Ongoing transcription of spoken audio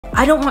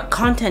I don't want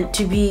content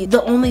to be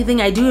the only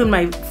thing I do in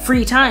my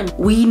free time.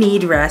 We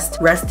need rest.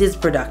 Rest is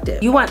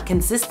productive. You want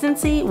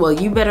consistency? Well,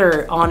 you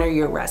better honor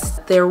your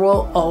rest. There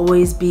will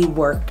always be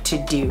work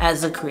to do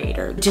as a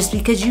creator. Just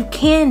because you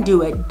can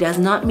do it does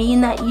not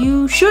mean that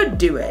you should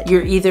do it.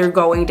 You're either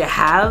going to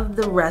have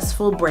the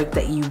restful break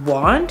that you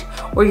want,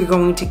 or you're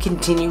going to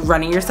continue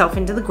running yourself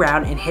into the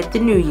ground and hit the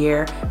new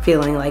year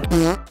feeling like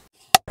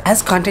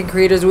As content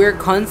creators, we're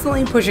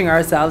constantly pushing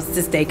ourselves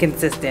to stay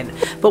consistent.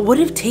 But what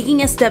if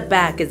taking a step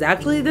back is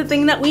actually the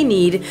thing that we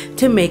need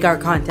to make our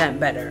content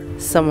better?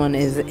 Someone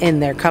is in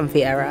their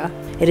comfy era.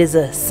 It is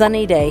a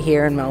sunny day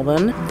here in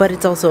Melbourne, but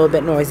it's also a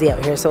bit noisy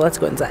out here, so let's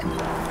go inside.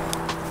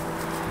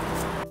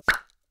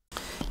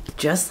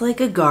 Just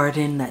like a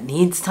garden that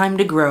needs time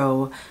to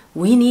grow,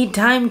 we need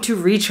time to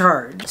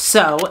recharge.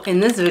 So in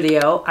this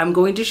video, I'm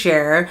going to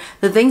share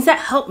the things that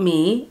help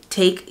me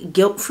take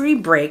guilt-free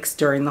breaks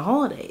during the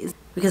holidays.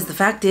 Because the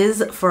fact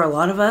is, for a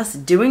lot of us,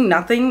 doing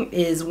nothing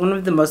is one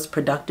of the most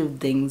productive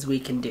things we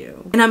can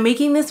do. And I'm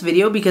making this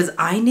video because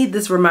I need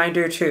this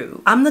reminder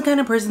too. I'm the kind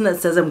of person that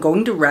says I'm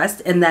going to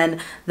rest, and then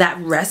that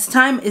rest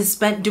time is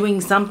spent doing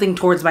something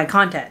towards my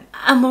content.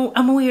 I'm a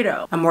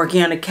weirdo. I'm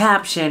working on a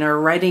caption, or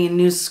writing a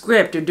new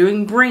script, or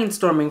doing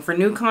brainstorming for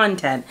new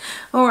content.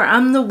 Or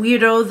I'm the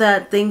weirdo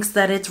that thinks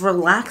that it's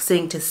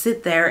relaxing to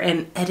sit there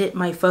and edit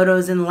my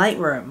photos in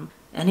Lightroom.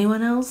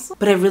 Anyone else?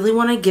 But I really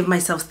want to give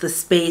myself the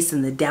space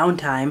and the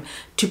downtime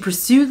to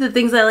pursue the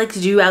things I like to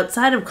do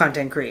outside of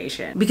content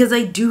creation, because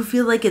I do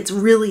feel like it's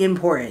really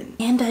important.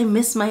 And I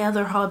miss my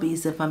other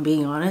hobbies, if I'm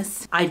being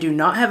honest. I do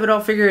not have it all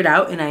figured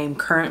out, and I am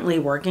currently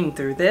working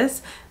through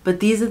this,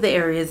 but these are the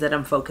areas that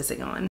I'm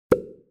focusing on.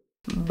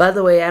 By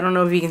the way, I don't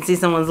know if you can see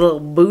someone's little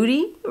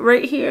booty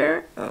right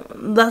here.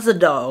 That's a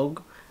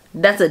dog.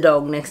 That's a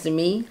dog next to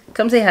me.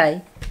 Come say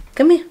hi.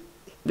 Come here.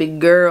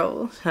 Big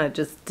girl. I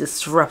just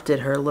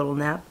disrupted her little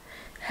nap.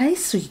 Hi,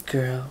 sweet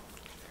girl.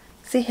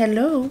 Say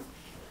hello.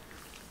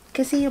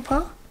 Can I see your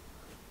paw?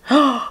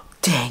 Oh,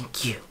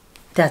 thank you.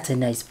 That's a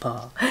nice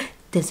paw.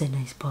 That's a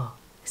nice paw.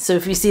 So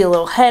if you see a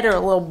little head or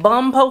a little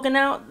bum poking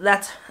out,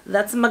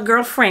 that's my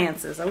girl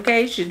Frances,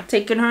 okay? She's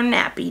taking her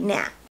nappy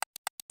nap.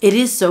 It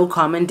is so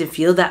common to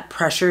feel that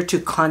pressure to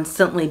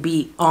constantly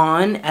be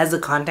on as a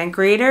content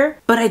creator,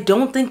 but I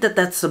don't think that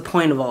that's the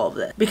point of all of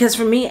this. Because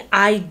for me,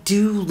 I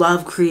do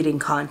love creating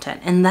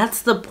content, and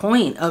that's the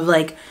point of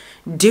like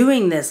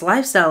doing this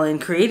lifestyle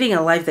and creating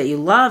a life that you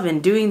love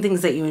and doing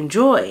things that you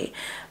enjoy.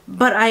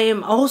 But I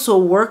am also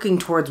working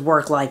towards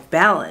work-life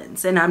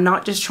balance, and I'm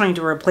not just trying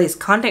to replace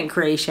content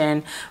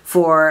creation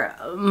for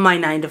my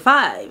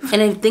 9-to-5.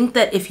 And I think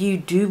that if you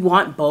do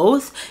want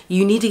both,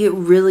 you need to get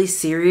really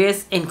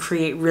serious and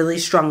create really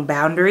strong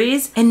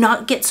boundaries and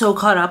not get so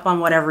caught up on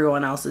what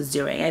everyone else is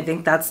doing. I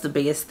think that's the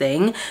biggest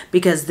thing,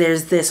 because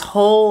there's this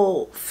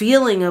whole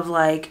feeling of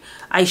like,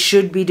 I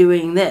should be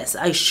doing this,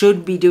 I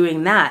should be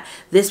doing that,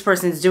 this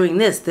person's doing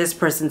this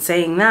person's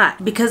saying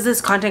that. Because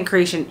this content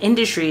creation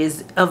industry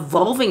is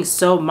evolving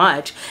so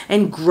much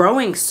and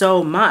growing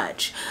so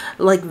much,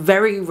 like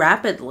very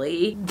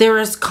rapidly, there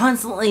is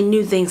constantly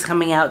new things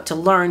coming out to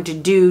learn, to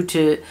do,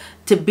 to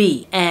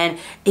be. And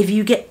if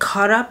you get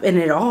caught up in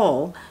it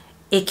all,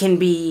 it can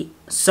be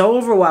so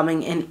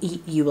overwhelming and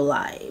eat you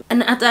alive.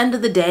 And at the end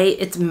of the day,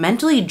 it's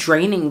mentally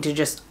draining to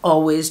just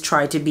always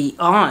try to be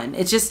on.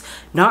 It's just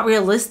not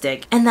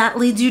realistic. And that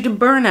leads you to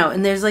burnout.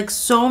 And there's like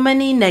so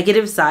many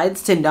negative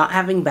sides to not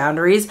having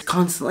boundaries,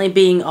 constantly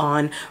being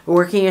on,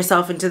 working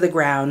yourself into the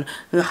ground,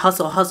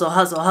 hustle.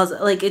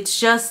 Like, it's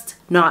just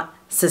not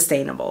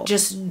sustainable.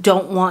 Just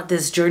don't want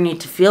this journey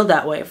to feel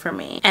that way for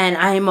me. And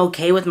I am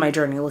okay with my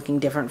journey looking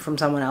different from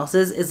someone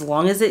else's, as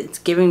long as it's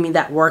giving me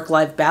that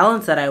work-life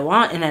balance that I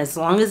want, and as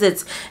long as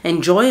it's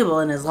enjoyable,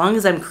 and as long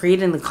as I'm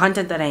creating the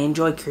content that I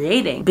enjoy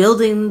creating,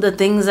 building the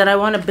things that I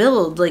want to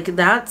build. Like,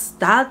 that's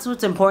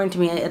what's important to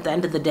me at the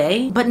end of the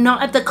day, but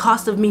not at the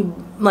cost of me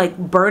like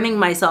burning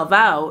myself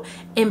out,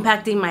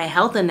 impacting my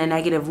health in a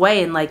negative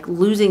way, and like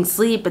losing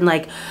sleep, and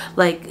like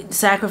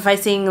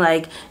sacrificing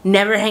like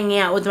never hanging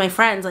out with my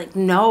friends. Like,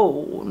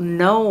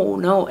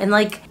 no. And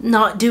like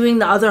not doing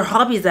the other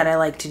hobbies that I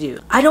like to do.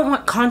 I don't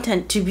want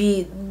content to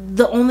be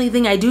the only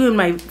thing I do in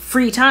my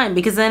free time,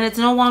 because then it's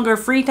no longer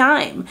free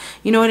time.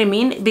 You know what I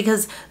mean?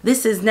 Because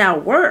this is now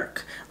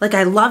work. Like,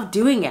 I love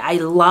doing it.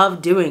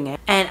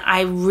 And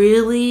I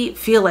really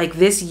feel like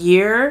this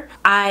year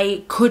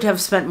I could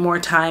have spent more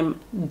time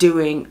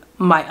doing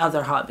my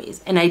other hobbies,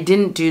 and I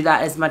didn't do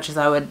that as much as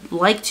I would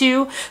like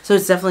to. So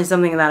it's definitely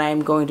something that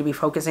I'm going to be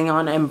focusing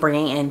on and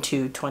bringing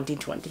into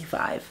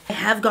 2025. I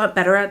have got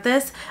better at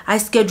this. I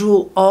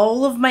schedule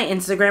all of my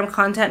Instagram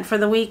content for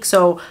the week,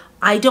 so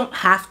I don't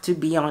have to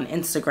be on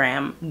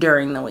Instagram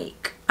during the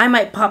week. I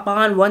might pop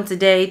on once a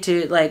day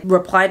to like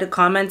reply to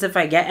comments if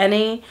I get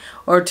any,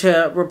 or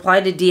to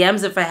reply to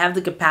DMs if I have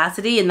the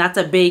capacity, and that's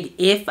a big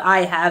if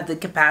I have the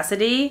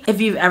capacity. If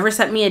you've ever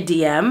sent me a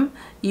DM,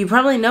 you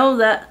probably know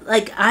that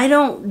like I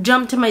don't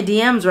jump to my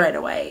DMs right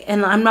away,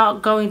 and I'm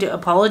not going to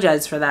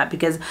apologize for that,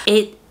 because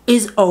it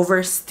is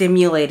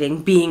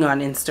overstimulating being on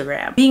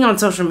Instagram. Being on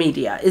social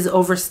media is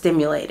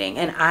overstimulating,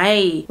 and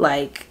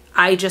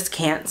I just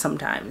can't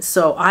sometimes.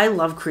 So I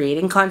love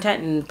creating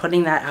content and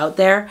putting that out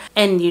there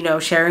and, you know,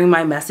 sharing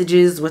my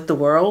messages with the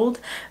world.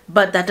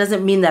 But that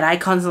doesn't mean that I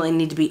constantly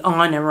need to be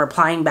on and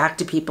replying back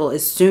to people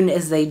as soon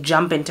as they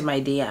jump into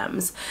my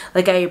DMs.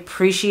 Like, I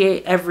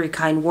appreciate every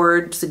kind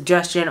word,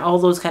 suggestion, all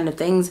those kind of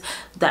things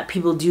that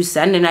people do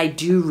send, and I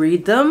do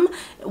read them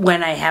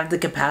when I have the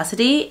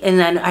capacity, and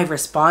then I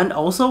respond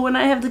also when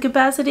I have the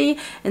capacity,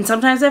 and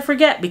sometimes I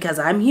forget because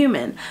I'm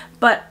human.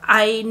 But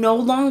I no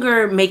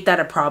longer make that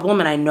a problem,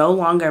 and I no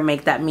longer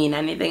make that mean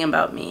anything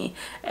about me.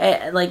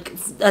 Like,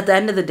 at the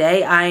end of the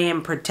day, I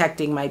am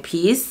protecting my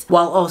peace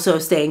while also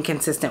staying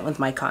consistent with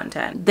my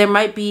content. There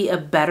might be a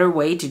better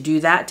way to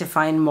do that, to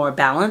find more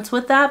balance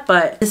with that,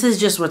 but this is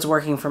just what's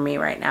working for me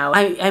right now.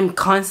 I'm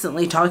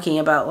constantly talking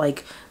about,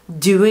 like,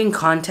 doing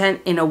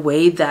content in a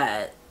way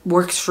that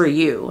works for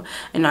you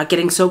and not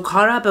getting so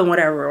caught up in what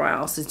everyone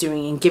else is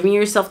doing, and giving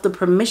yourself the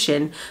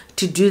permission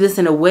to do this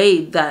in a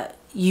way that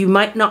you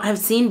might not have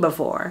seen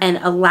before, and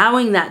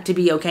allowing that to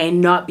be okay and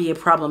not be a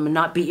problem, and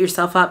not beat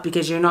yourself up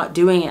because you're not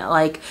doing it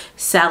like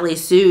Sally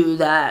Sue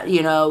that,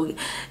 you know,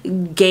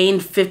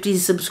 gained 50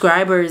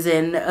 subscribers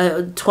in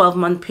a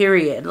 12-month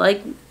period.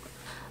 Like,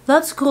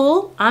 that's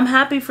cool. I'm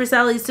happy for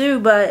Sally Sue,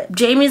 but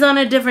Jamie's on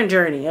a different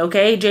journey,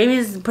 okay?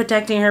 Jamie's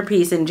protecting her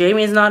peace, and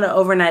Jamie's not an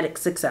overnight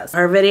success.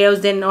 Her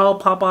videos didn't all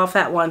pop off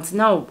at once.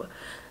 No,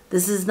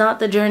 this is not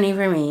the journey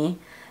for me.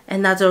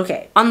 And that's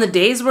okay. On the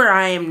days where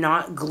I am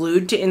not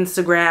glued to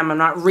Instagram, I'm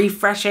not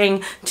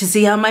refreshing to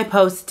see how my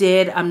post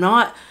did, I'm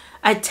not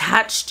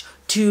attached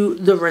to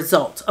the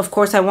results. Of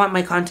course, I want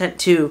my content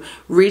to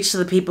reach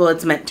the people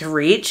it's meant to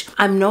reach.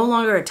 I'm no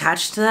longer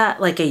attached to that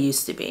like I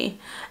used to be.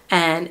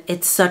 And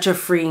it's such a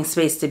freeing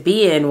space to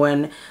be in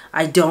when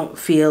I don't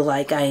feel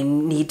like I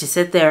need to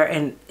sit there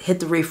and hit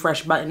the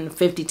refresh button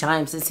 50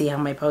 times to see how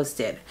my post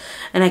did.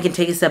 And I can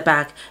take a step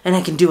back and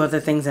I can do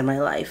other things in my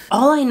life.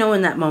 All I know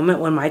in that moment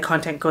when my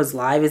content goes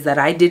live is that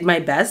I did my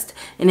best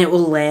and it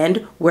will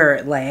land where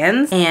it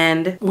lands,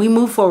 and we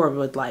move forward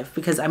with life,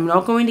 because I'm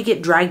not going to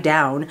get dragged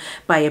down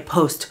by a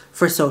post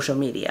for social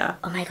media.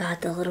 Oh my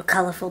god, the little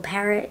colorful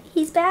parrot.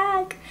 He's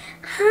back.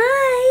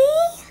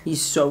 Hi.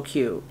 He's so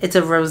cute. It's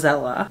a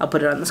Rosella. I'll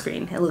put it on the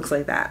screen. It looks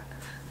like that.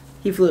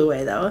 He flew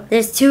away though.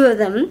 There's two of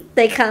them.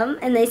 They come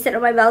and they sit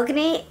on my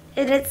balcony,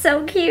 and it's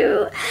so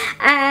cute.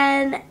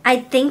 And I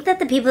think that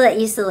the people that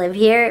used to live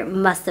here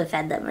must have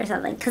fed them or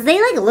something, because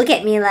they like look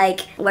at me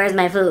like, where's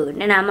my food?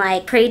 And I'm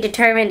like,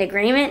 predetermined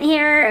agreement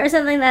here or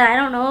something that I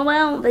don't know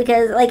about,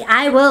 because like,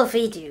 I will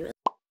feed you.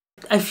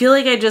 I feel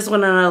like I just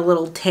went on a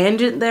little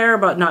tangent there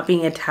about not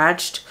being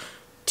attached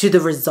to the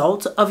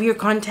result of your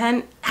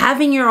content.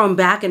 Having your own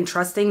back and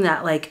trusting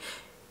that, like,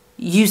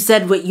 you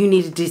said what you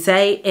needed to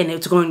say and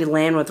it's going to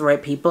land with the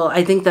right people.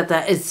 I think that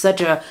that is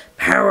such a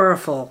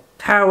powerful,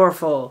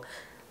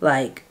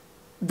 like,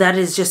 that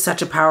is just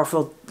such a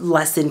powerful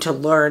lesson to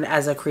learn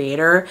as a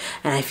creator.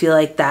 And I feel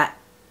like that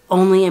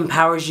only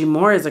empowers you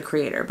more as a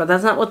creator. But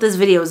that's not what this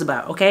video is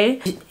about,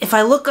 okay? If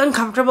I look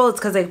uncomfortable, it's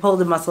because I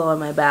pulled a muscle on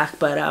my back,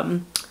 but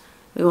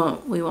we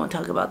won't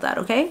talk about that,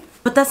 okay?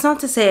 But that's not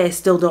to say I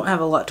still don't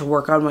have a lot to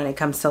work on when it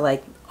comes to,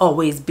 like,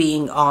 always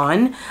being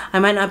on. I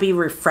might not be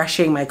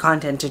refreshing my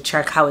content to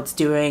check how it's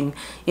doing,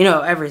 you know,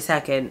 every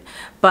second,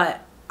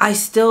 but I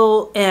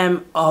still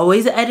am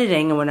always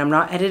editing. And when I'm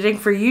not editing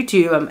for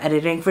YouTube, I'm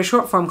editing for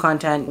short form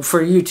content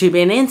for YouTube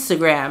and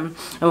Instagram.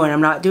 And when I'm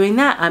not doing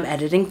that, I'm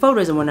editing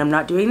photos. And when I'm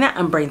not doing that,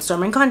 I'm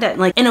brainstorming content.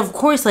 Like, and of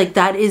course, like,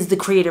 that is the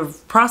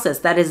creative process.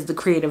 That is the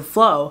creative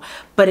flow.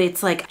 But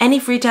it's like any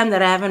free time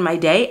that I have in my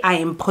day, I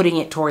am putting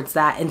it towards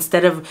that,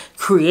 instead of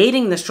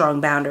creating the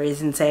strong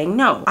boundaries and saying,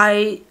 no,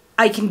 I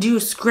can do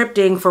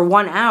scripting for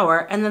 1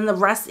 hour and then the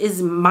rest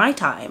is my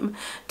time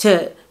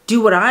to do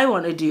what I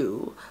want to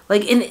do.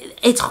 Like, and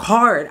it's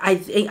hard. I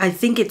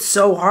think it's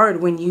so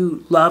hard when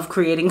you love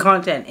creating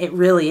content. It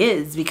really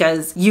is,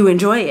 because you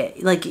enjoy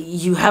it. Like,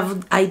 you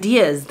have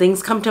ideas,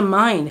 things come to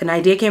mind. An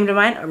idea came to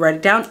mind, I write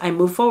it down, I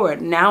move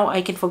forward. Now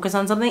I can focus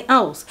on something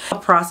else. A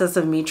process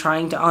of me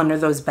trying to honor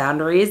those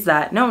boundaries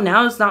that, no,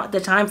 now is not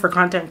the time for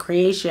content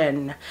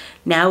creation.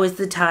 Now is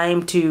the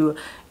time to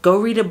go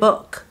read a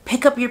book.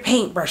 Pick up your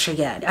paintbrush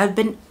again. I've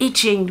been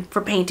itching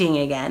for painting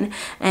again,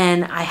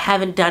 and I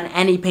haven't done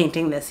any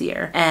painting this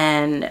year.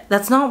 And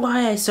that's not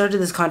why I started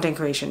this content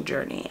creation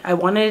journey. I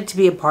wanted it to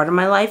be a part of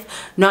my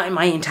life, not in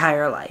my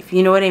entire life.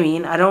 You know what I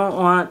mean? I don't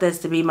want this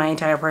to be my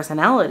entire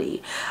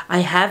personality. I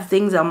have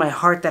things on my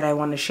heart that I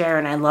want to share,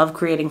 and I love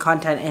creating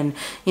content and,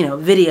 you know,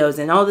 videos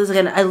and all this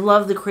again. I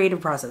love the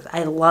creative process.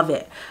 I love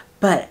it.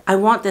 But I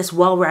want this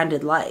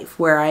well-rounded life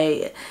where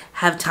I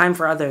have time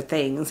for other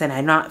things and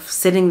I'm not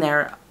sitting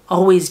there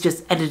always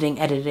just editing.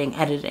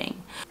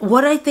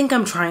 What I think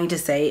I'm trying to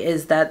say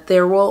is that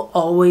there will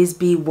always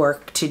be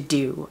work to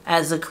do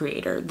as a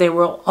creator. There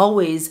will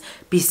always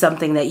be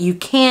something that you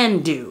can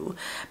do.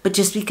 But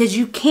just because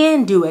you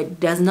can do it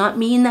does not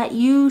mean that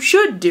you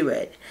should do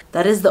it.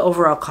 That is the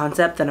overall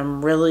concept that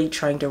I'm really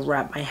trying to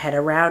wrap my head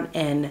around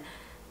and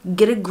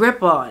get a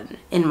grip on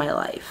in my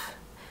life.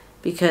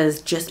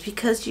 Because just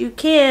because you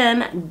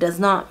can does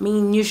not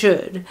mean you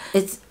should.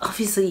 It's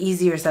obviously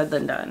easier said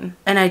than done.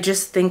 And I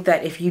just think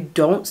that if you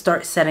don't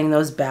start setting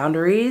those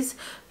boundaries,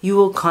 you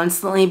will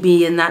constantly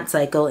be in that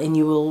cycle and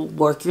you will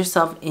work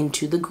yourself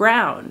into the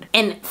ground.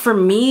 And for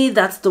me,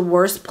 that's the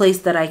worst place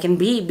that I can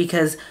be,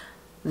 because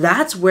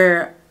that's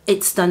where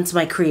it stunts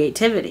my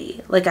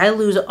creativity. Like, I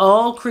lose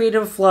all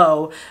creative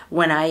flow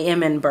when I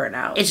am in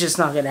burnout. It's just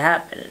not gonna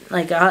happen.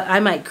 Like, I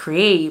might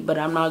create, but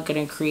I'm not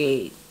gonna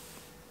create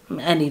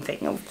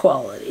anything of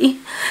quality,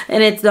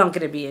 and it's not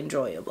going to be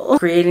enjoyable.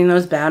 Creating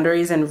those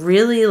boundaries and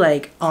really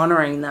like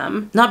honoring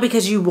them, not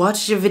because you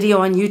watched a video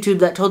on YouTube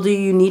that told you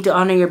you need to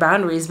honor your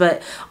boundaries, but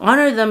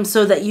honor them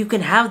so that you can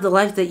have the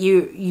life that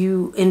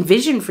you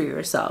envision for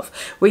yourself,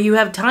 where you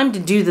have time to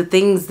do the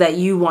things that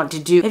you want to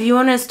do. If you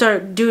want to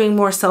start doing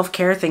more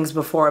self-care things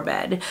before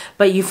bed,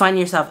 but you find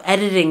yourself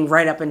editing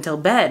right up until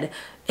bed,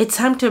 it's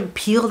time to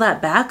peel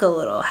that back a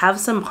little. Have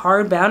some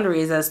hard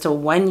boundaries as to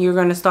when you're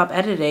going to stop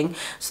editing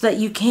so that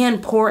you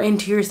can pour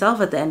into yourself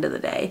at the end of the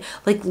day.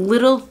 Like,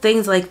 little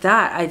things like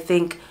that, I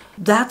think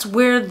that's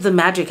where the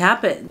magic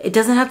happens. It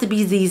doesn't have to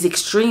be these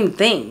extreme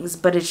things,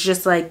 but it's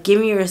just like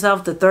giving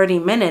yourself the 30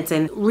 minutes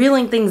and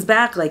reeling things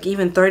back. Like,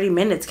 even 30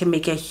 minutes can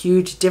make a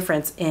huge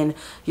difference in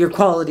your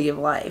quality of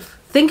life.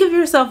 Think of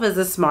yourself as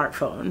a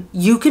smartphone.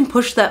 You can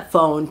push that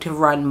phone to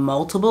run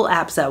multiple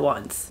apps at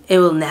once. It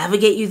will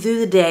navigate you through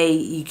the day.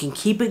 You can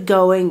keep it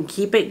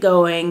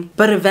going,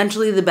 but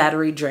eventually the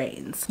battery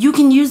drains. You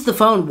can use the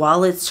phone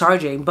while it's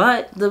charging,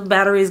 but the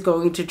battery is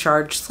going to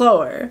charge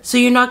slower. So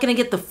you're not going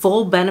to get the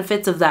full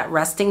benefits of that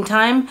resting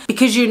time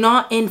because you're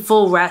not in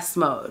full rest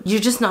mode. You're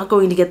just not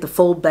going to get the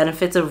full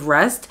benefits of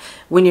rest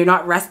when you're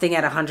not resting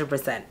at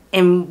 100%.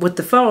 And with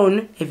the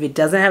phone, if it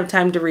doesn't have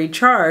time to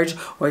recharge,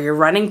 or you're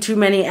running too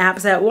many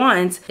apps at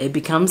once, it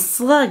becomes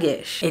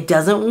sluggish. It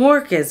doesn't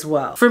work as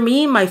well. For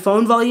me, my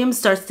phone volume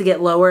starts to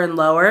get lower and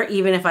lower,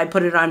 even if I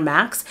put it on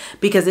max,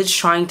 because it's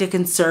trying to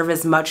conserve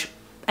as much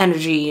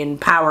energy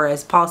and power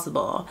as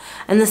possible.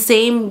 And the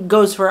same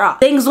goes for us.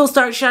 Things will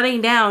start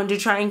shutting down to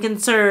try and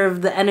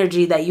conserve the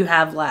energy that you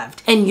have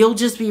left, and you'll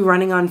just be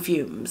running on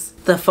fumes.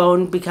 The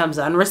phone becomes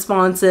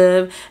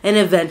unresponsive, and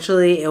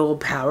eventually it will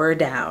power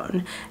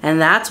down.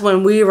 And that's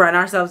when we run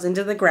ourselves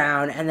into the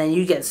ground, and then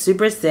you get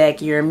super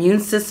sick, your immune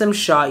system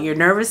shot, your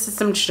nervous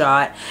system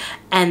shot,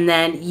 and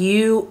then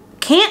you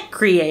can't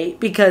create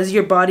because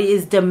your body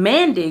is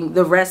demanding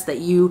the rest that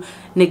you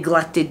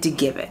neglected to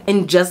give it.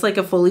 And just like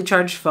a fully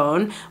charged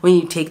phone, when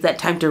you take that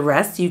time to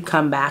rest, you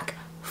come back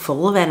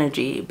full of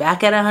energy,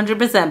 back at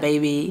 100%,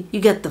 baby. You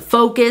get the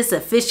focus,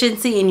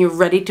 efficiency, and you're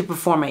ready to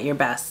perform at your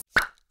best.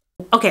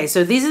 Okay,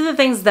 so these are the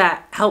things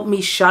that help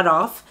me shut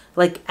off,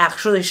 like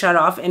actually shut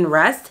off and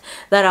rest,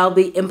 that I'll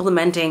be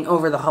implementing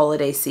over the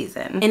holiday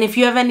season. And if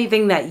you have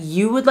anything that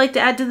you would like to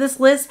add to this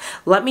list,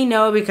 let me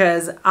know,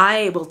 because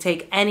I will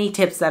take any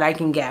tips that I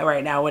can get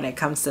right now when it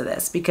comes to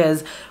this,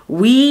 because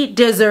we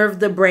deserve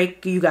the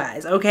break, you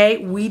guys, okay?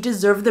 We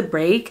deserve the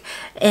break,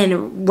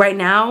 and right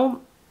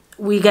now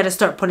we got to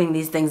start putting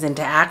these things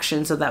into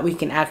action so that we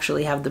can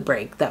actually have the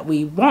break that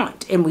we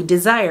want and we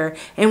desire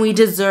and we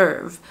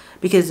deserve,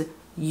 because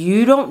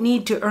you don't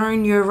need to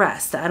earn your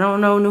rest. I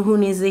don't know who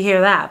needs to hear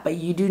that, but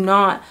you do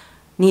not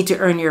need to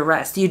earn your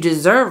rest. You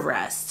deserve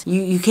rest.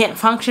 You can't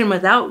function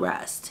without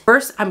rest.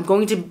 First, I'm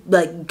going to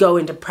go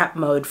into prep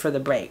mode for the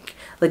break.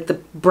 Like, the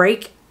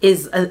break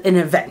is an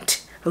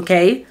event,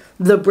 okay?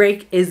 The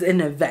break is an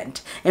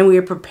event, and we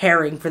are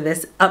preparing for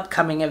this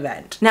upcoming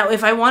event. Now,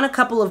 if I want a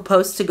couple of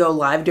posts to go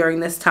live during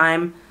this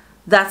time,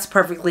 that's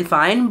perfectly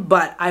fine,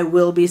 but I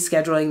will be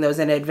scheduling those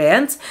in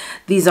advance.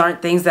 These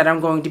aren't things that I'm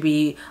going to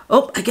be,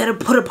 oh, I gotta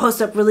put a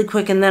post up really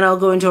quick and then I'll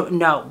go into it.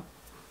 No.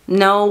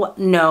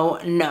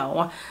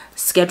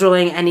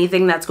 Scheduling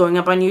anything that's going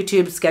up on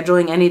YouTube,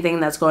 scheduling anything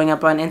that's going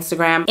up on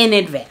Instagram in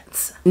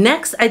advance.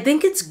 Next, I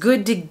think it's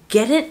good to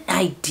get an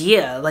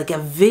idea, like a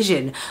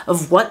vision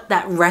of what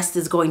that rest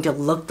is going to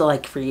look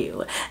like for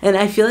you. And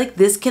I feel like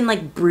this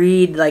can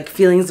breed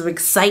feelings of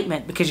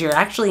excitement because you're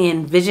actually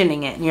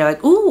envisioning it and you're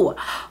like, ooh,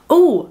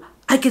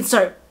 I can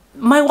start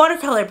my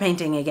watercolor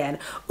painting again.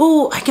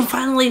 Ooh, I can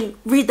finally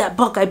read that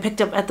book I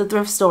picked up at the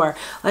thrift store.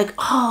 Like,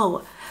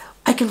 oh,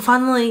 I can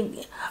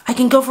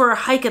go for a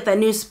hike at that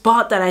new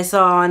spot that I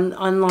saw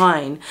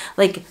online.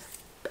 Like,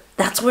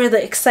 that's where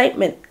the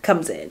excitement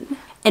comes in.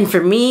 And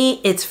for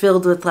me, it's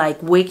filled with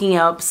waking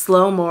up,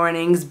 slow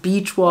mornings,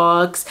 beach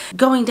walks,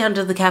 going down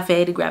to the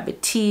cafe to grab a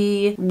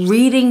tea,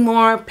 reading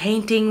more,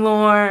 painting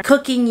more,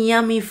 cooking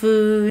yummy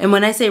food. And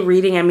when I say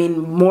reading, I mean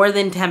more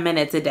than 10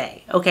 minutes a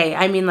day, okay?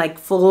 I mean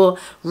full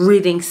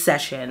reading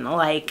session,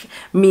 like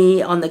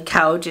me on the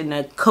couch in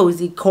a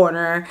cozy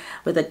corner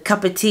with a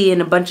cup of tea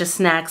and a bunch of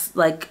snacks,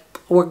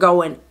 we're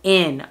going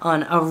in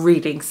on a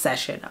reading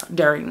session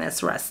during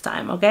this rest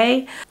time,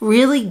 okay?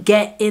 Really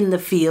get in the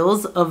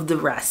feels of the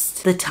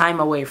rest, the time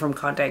away from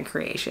content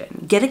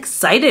creation. Get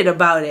excited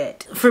about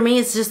it. For me,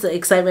 it's just the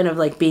excitement of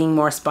like being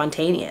more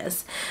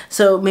spontaneous.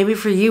 So maybe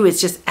for you, it's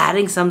just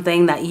adding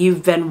something that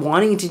you've been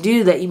wanting to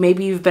do that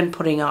maybe you've been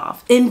putting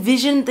off.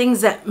 Envision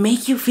things that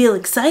make you feel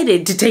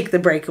excited to take the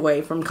break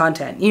away from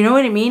content. You know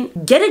what I mean?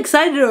 Get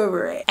excited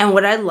over it. And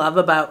what I love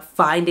about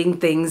finding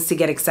things to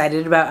get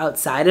excited about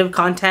outside of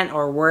content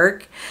or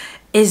work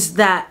is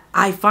that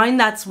I find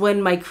that's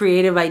when my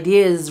creative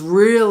ideas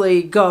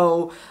really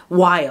go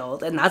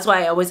wild. And that's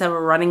why I always have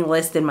a running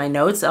list in my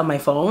notes on my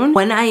phone.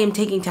 When I am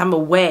taking time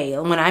away,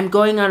 when I'm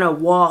going on a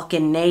walk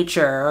in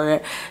nature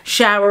or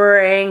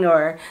showering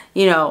or,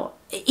 you know,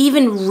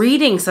 even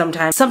reading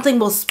sometimes, something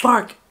will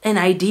spark an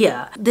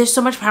idea. There's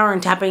so much power in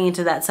tapping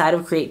into that side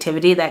of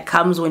creativity that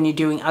comes when you're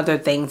doing other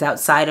things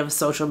outside of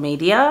social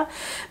media,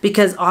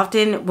 because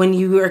often when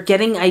you are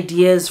getting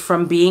ideas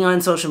from being on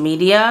social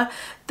media,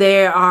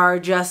 they are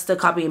just a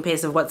copy and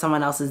paste of what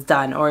someone else has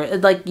done, or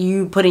like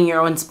you putting your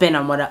own spin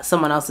on what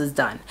someone else has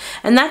done.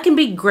 And that can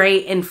be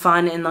great and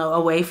fun and a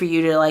way for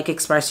you to like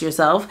express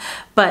yourself.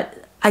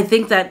 But I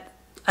think that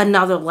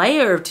another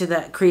layer to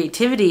that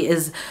creativity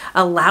is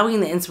allowing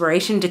the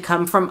inspiration to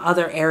come from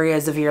other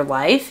areas of your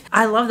life.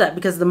 I love that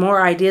because the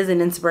more ideas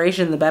and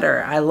inspiration, the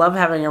better. I love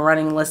having a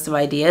running list of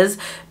ideas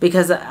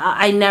because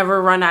I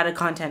never run out of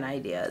content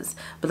ideas.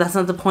 But that's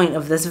not the point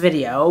of this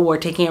video. We're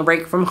taking a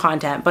break from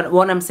content. But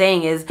what I'm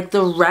saying is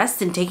the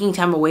rest and taking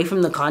time away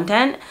from the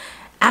content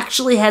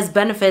actually has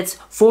benefits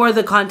for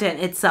the content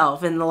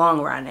itself in the long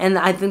run. And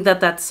I think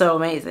that that's so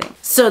amazing.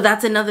 So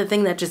that's another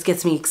thing that just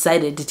gets me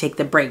excited to take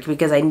the break,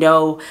 because I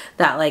know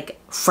that like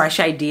fresh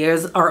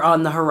ideas are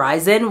on the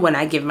horizon when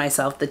I give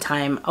myself the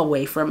time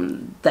away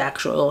from the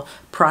actual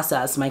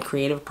process, my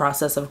creative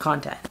process of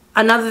content.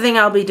 Another thing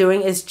I'll be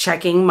doing is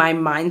checking my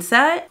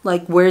mindset.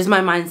 Like, where's my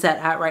mindset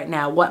at right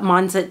now? What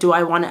mindset do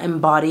I want to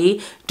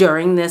embody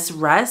during this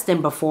rest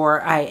and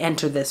before I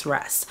enter this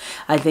rest?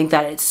 I think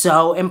that it's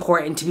so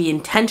important to be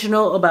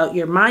intentional about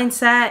your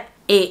mindset.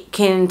 It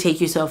can take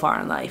you so far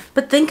in life.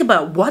 But think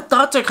about what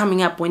thoughts are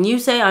coming up when you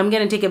say, I'm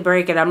going to take a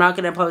break and I'm not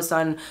going to post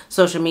on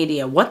social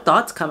media. What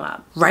thoughts come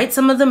up? Write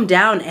some of them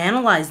down,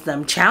 analyze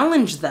them,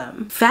 challenge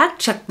them, fact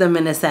check them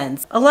in a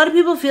sense. A lot of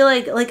people feel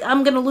like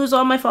I'm going to lose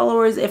all my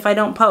followers if I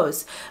don't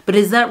post. But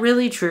is that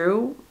really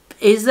true?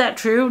 Is that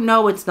true?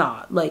 No, it's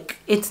not. Like,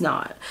 it's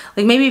not.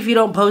 Like, maybe if you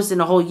don't post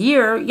in a whole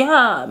year,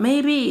 yeah,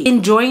 maybe.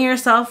 Enjoying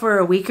yourself for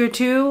a week or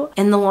two,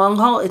 in the long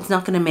haul, it's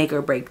not going to make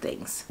or break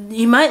things.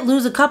 You might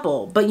lose a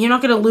couple, but you're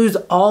not going to lose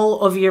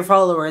all of your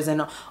followers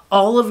and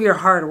all of your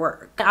hard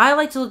work. I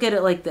like to look at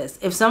it like this.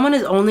 If someone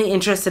is only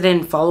interested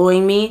in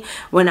following me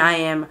when I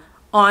am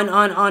on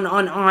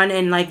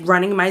and like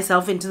running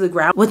myself into the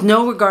ground with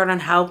no regard on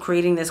how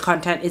creating this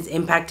content is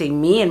impacting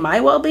me and my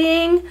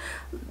well-being,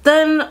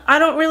 then I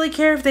don't really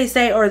care if they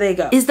stay or they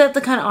go. Is that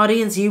the kind of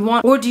audience you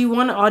want? Or do you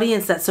want an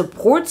audience that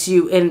supports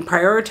you in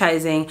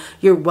prioritizing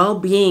your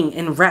well-being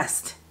and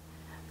rest?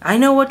 I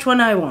know which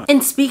one I want.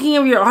 And speaking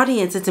of your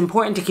audience, it's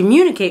important to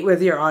communicate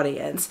with your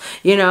audience.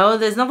 You know,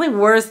 there's nothing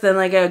worse than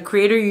like a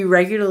creator you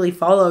regularly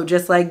follow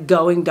just like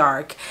going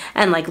dark.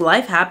 And like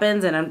life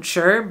happens, and I'm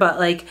sure, but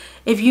like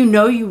if you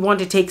know you want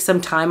to take some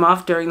time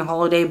off during the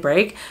holiday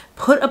break,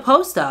 put a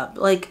post up.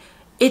 Like,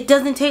 it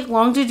doesn't take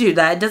long to do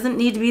that. It doesn't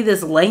need to be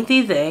this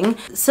lengthy thing.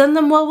 Send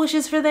them well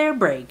wishes for their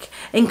break.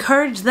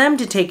 Encourage them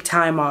to take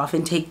time off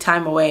and take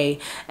time away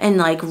and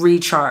like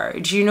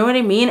recharge. You know what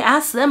I mean?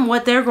 Ask them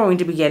what they're going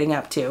to be getting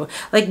up to.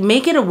 Like,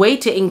 make it a way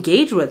to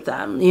engage with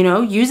them, you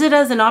know? Use it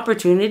as an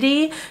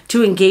opportunity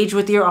to engage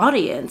with your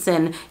audience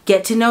and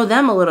get to know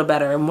them a little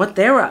better and what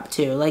they're up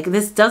to. Like,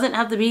 this doesn't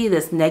have to be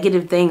this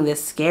negative thing,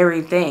 this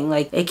scary thing.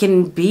 Like, it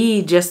can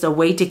be just a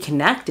way to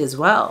connect as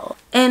well.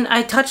 And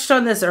I touched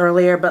on this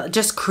earlier, but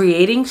just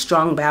creating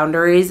strong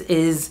boundaries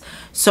is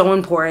so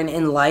important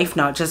in life,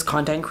 not just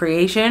content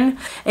creation,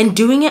 and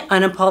doing it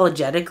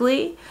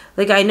unapologetically.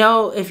 Like, I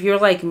know if you're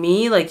like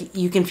me, like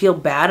you can feel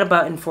bad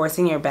about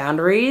enforcing your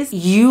boundaries.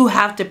 You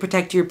have to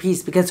protect your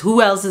peace because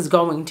who else is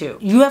going to?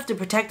 You have to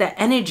protect that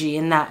energy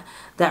and that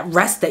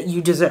rest that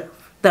you deserve,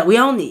 that we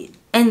all need.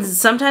 And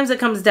sometimes it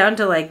comes down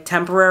to like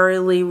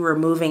temporarily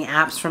removing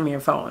apps from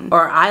your phone.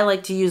 Or I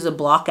like to use a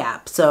block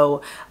app.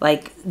 So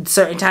like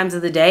certain times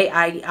of the day,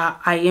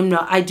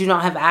 I do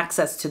not have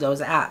access to those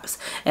apps.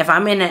 If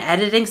I'm in an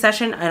editing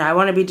session and I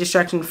want to be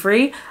distraction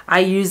free, I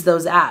use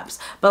those apps.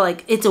 But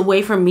like, it's a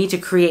way for me to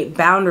create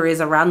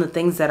boundaries around the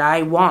things that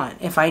I want.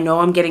 If I know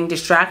I'm getting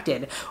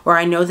distracted, or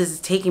I know this is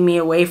taking me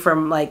away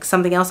from like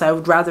something else I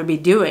would rather be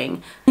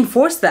doing,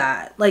 enforce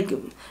that. Like,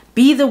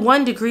 Be the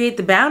one to create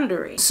the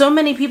boundary. So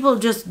many people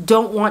just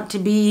don't want to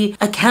be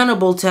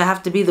accountable to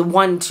have to be the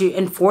one to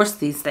enforce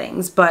these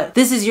things, but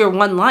this is your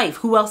one life.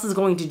 Who else is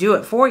going to do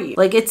it for you?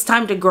 Like, it's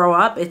time to grow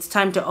up. It's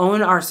time to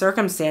own our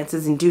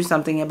circumstances and do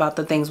something about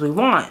the things we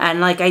want.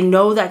 And like, I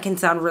know that can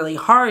sound really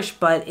harsh,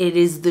 but it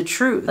is the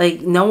truth.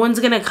 Like, no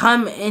one's gonna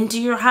come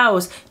into your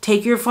house,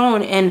 take your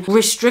phone and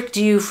restrict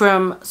you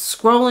from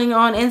scrolling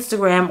on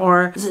Instagram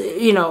or,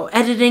 you know,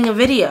 editing a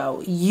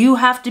video. You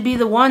have to be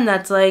the one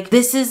that's like,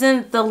 this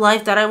isn't the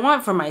life that I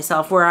want for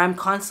myself, where I'm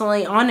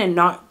constantly on and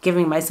not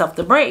giving myself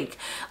the break.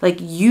 Like,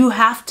 you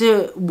have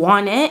to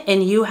want it,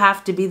 and you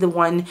have to be the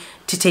one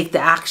to take the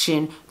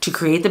action to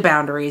create the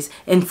boundaries,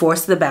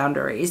 enforce the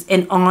boundaries,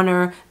 and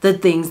honor the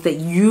things that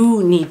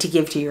you need to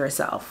give to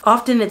yourself.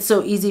 Often it's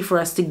so easy for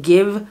us to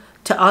give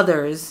to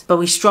others, but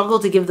we struggle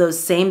to give those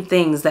same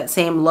things, that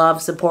same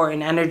love, support,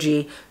 and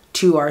energy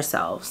to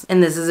ourselves.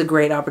 And this is a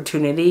great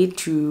opportunity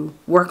to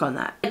work on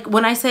that. Like,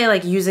 when I say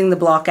like using the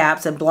block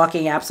apps and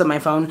blocking apps on my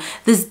phone,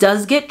 this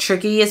does get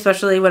tricky,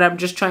 especially when I'm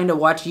just trying to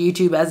watch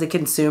YouTube as a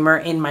consumer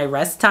in my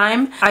rest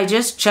time. I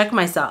just check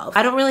myself.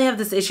 I don't really have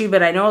this issue,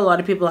 but I know a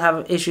lot of people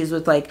have issues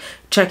with like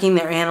checking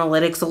their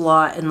analytics a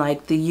lot, and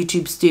like the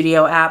YouTube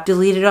Studio app.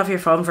 Delete it off your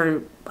phone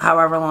for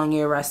however long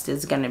your rest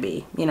is going to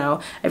be. You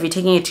know, if you're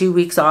taking it 2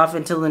 weeks off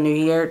until the new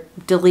year,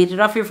 delete it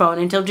off your phone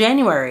until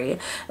January.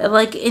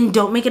 Like, and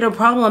don't make it a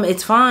problem.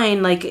 It's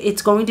fine. Like,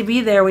 it's going to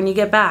be there when you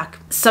get back.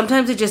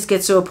 Sometimes it just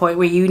gets to a point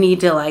where you need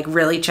to like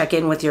really check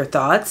in with your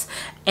thoughts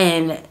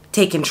and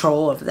take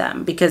control of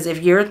them. Because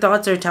if your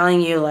thoughts are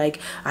telling you like,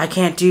 I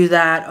can't do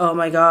that, oh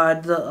my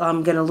God,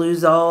 I'm gonna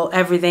lose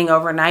everything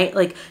overnight,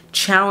 like,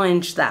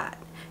 challenge that.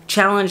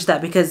 Challenge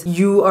that, because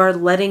you are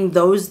letting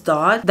those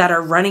thoughts that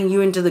are running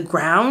you into the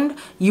ground,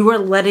 you are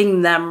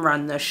letting them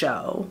run the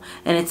show.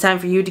 And it's time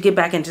for you to get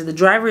back into the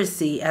driver's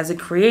seat as a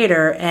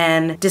creator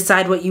and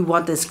decide what you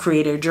want this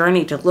creator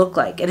journey to look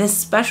like. And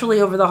especially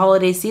over the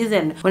holiday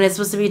season, when it's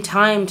supposed to be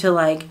time to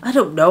like, I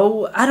don't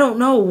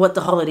know what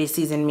the holiday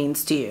season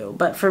means to you,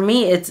 but for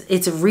me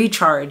it's a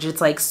recharge. It's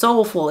like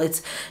soulful.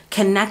 It's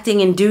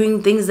connecting and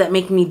doing things that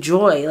make me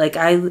joy. Like,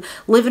 I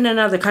live in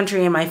another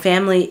country and my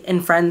family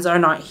and friends are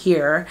not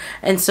here.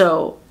 And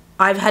so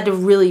I've had to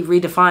really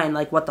redefine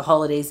like what the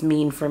holidays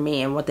mean for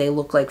me and what they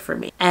look like for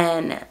me.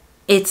 And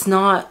it's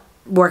not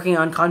working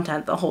on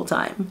content the whole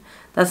time.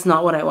 That's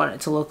not what I want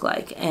it to look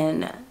like.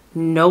 And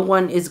no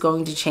one is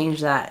going to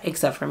change that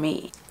except for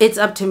me. It's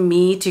up to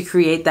me to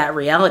create that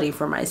reality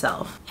for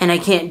myself. And I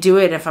can't do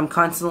it if I'm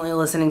constantly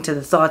listening to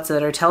the thoughts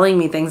that are telling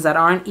me things that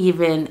aren't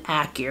even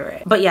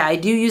accurate. But yeah, I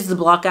do use the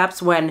block apps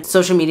when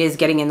social media is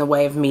getting in the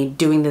way of me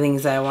doing the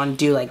things that I want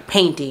to do, like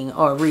painting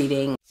or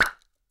reading.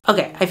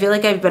 Okay, I feel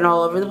like I've been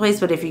all over the place,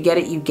 but if you get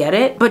it, you get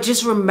it. But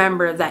just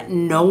remember that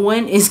no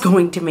one is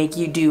going to make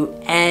you do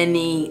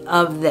any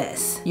of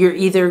this. You're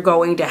either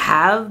going to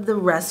have the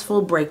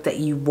restful break that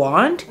you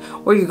want,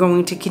 or you're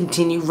going to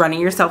continue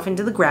running yourself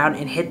into the ground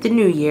and hit the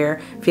new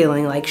year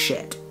feeling like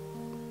shit.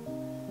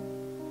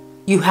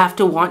 You have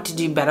to want to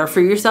do better for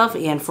yourself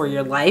and for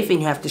your life,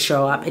 and you have to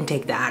show up and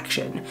take the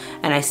action.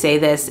 And I say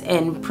this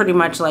in pretty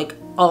much like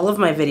all of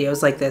my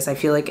videos like this. I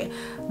feel like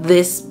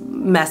this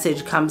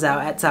message comes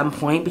out at some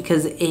point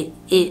because it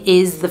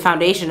is the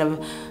foundation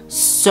of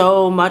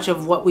so much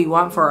of what we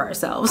want for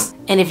ourselves.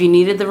 And if you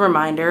needed the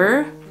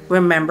reminder,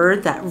 remember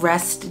that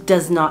rest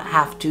does not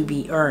have to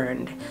be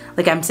earned.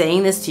 Like, I'm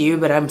saying this to you,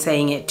 but I'm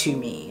saying it to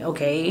me,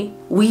 okay?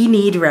 We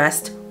need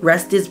rest.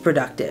 Rest is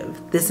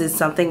productive. This is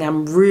something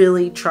I'm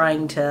really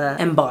trying to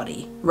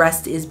embody.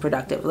 Rest is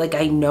productive. Like,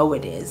 I know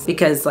it is,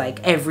 because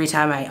like every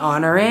time I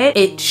honor it,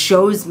 it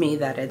shows me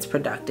that it's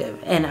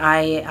productive, and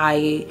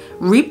I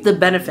reap the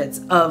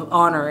benefits of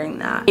honoring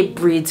that. It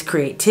breeds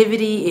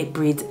creativity, it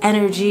breeds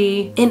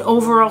energy, and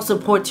overall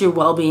supports your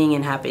well-being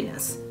and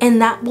happiness. And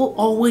that will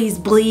always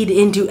bleed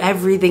into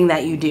everything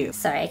that you do.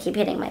 Sorry, I keep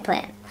hitting my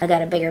plant. I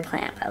got a bigger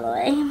plant, by the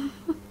way.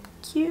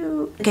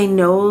 Cute. Like, I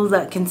know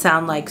that can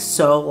sound like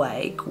so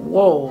like,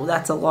 whoa,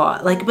 that's a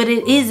lot. Like, but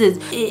it is,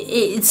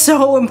 it's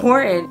so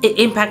important. It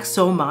impacts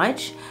so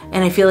much,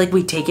 and I feel like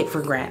we take it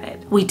for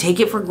granted. We take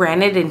it for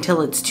granted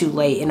until it's too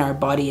late and our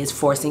body is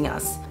forcing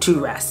us to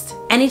rest.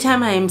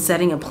 Anytime I am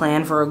setting a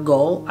plan for a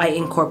goal, I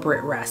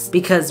incorporate rest,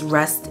 because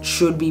rest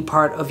should be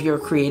part of your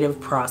creative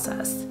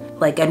process.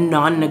 Like a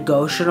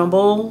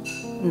non-negotiable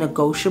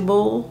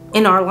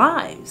in our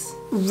lives.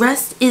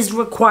 Rest is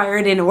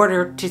required in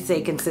order to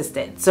stay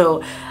consistent.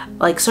 So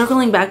like,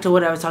 circling back to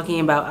what I was talking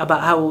about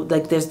how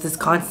like there's this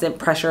constant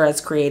pressure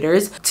as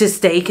creators to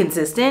stay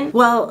consistent.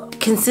 Well,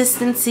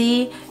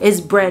 consistency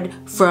is bred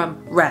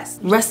from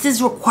rest. Rest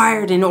is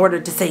required in order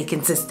to stay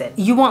consistent.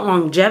 You want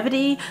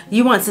longevity,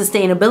 you want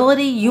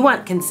sustainability, you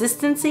want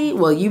consistency,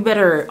 well, you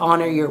better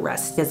honor your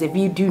rest, because if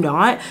you do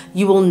not,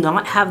 you will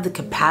not have the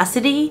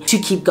capacity to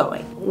keep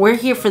going. We're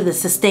here for the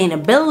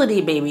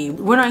sustainability, baby.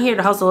 We're not here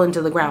to hustle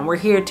into the ground. We're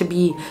here to be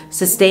be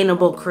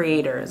sustainable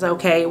creators,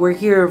 okay? We're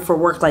here for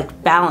work-life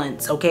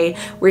balance, okay?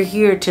 We're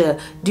here to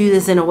do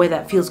this in a way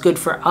that feels good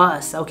for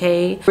us,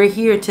 okay? We're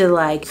here to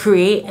like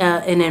create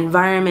an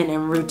environment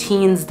and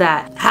routines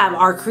that have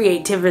our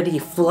creativity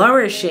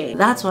flourishing.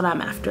 That's what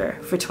I'm after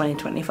for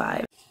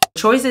 2025.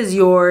 Choice is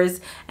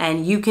yours,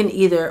 and you can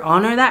either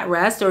honor that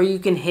rest or you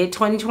can hit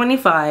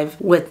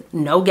 2025 with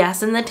no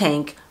gas in the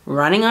tank,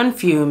 running on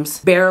fumes,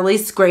 barely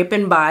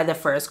scraping by the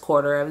first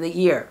quarter of the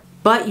year.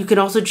 But you can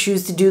also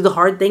choose to do the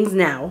hard things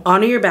now.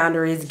 Honor your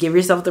boundaries, give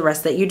yourself the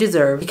rest that you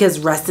deserve, because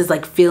rest is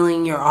like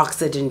filling your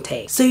oxygen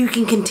tank so you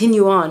can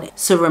continue on.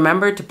 So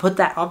remember to put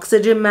that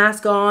oxygen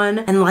mask on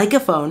and, like a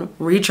phone,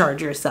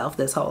 recharge yourself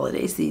this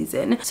holiday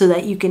season so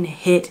that you can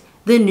hit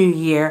the new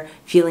year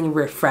feeling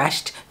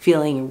refreshed,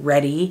 feeling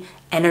ready,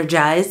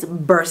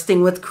 energized,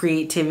 bursting with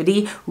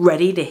creativity,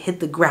 ready to hit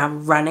the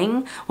ground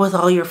running with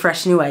all your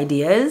fresh new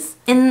ideas,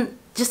 and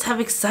just have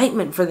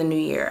excitement for the new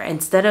year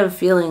instead of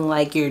feeling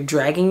like you're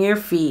dragging your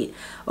feet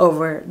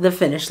over the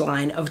finish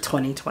line of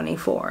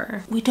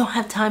 2024. We don't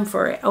have time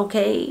for it,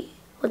 okay?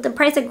 With the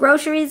price of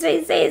groceries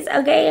these days,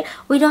 okay?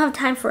 We don't have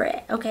time for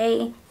it,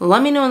 okay?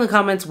 Let me know in the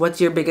comments what's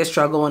your biggest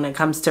struggle when it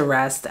comes to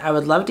rest. I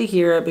would love to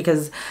hear it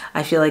because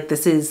I feel like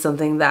this is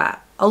something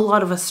that a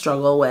lot of us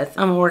struggle with.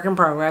 I'm a work in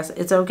progress.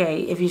 It's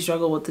okay if you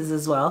struggle with this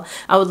as well.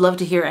 I would love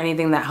to hear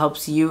anything that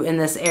helps you in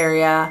this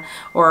area,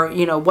 or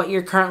you know, what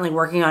you're currently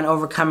working on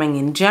overcoming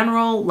in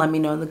general. Let me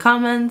know in the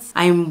comments.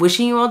 I'm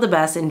wishing you all the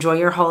best. Enjoy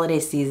your holiday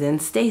season.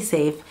 Stay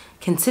safe.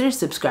 Consider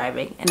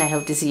subscribing, and I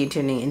hope to see you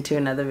tuning into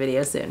another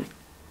video soon.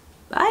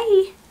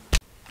 Bye.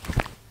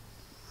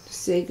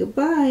 Say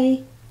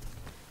goodbye.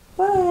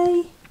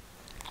 Bye.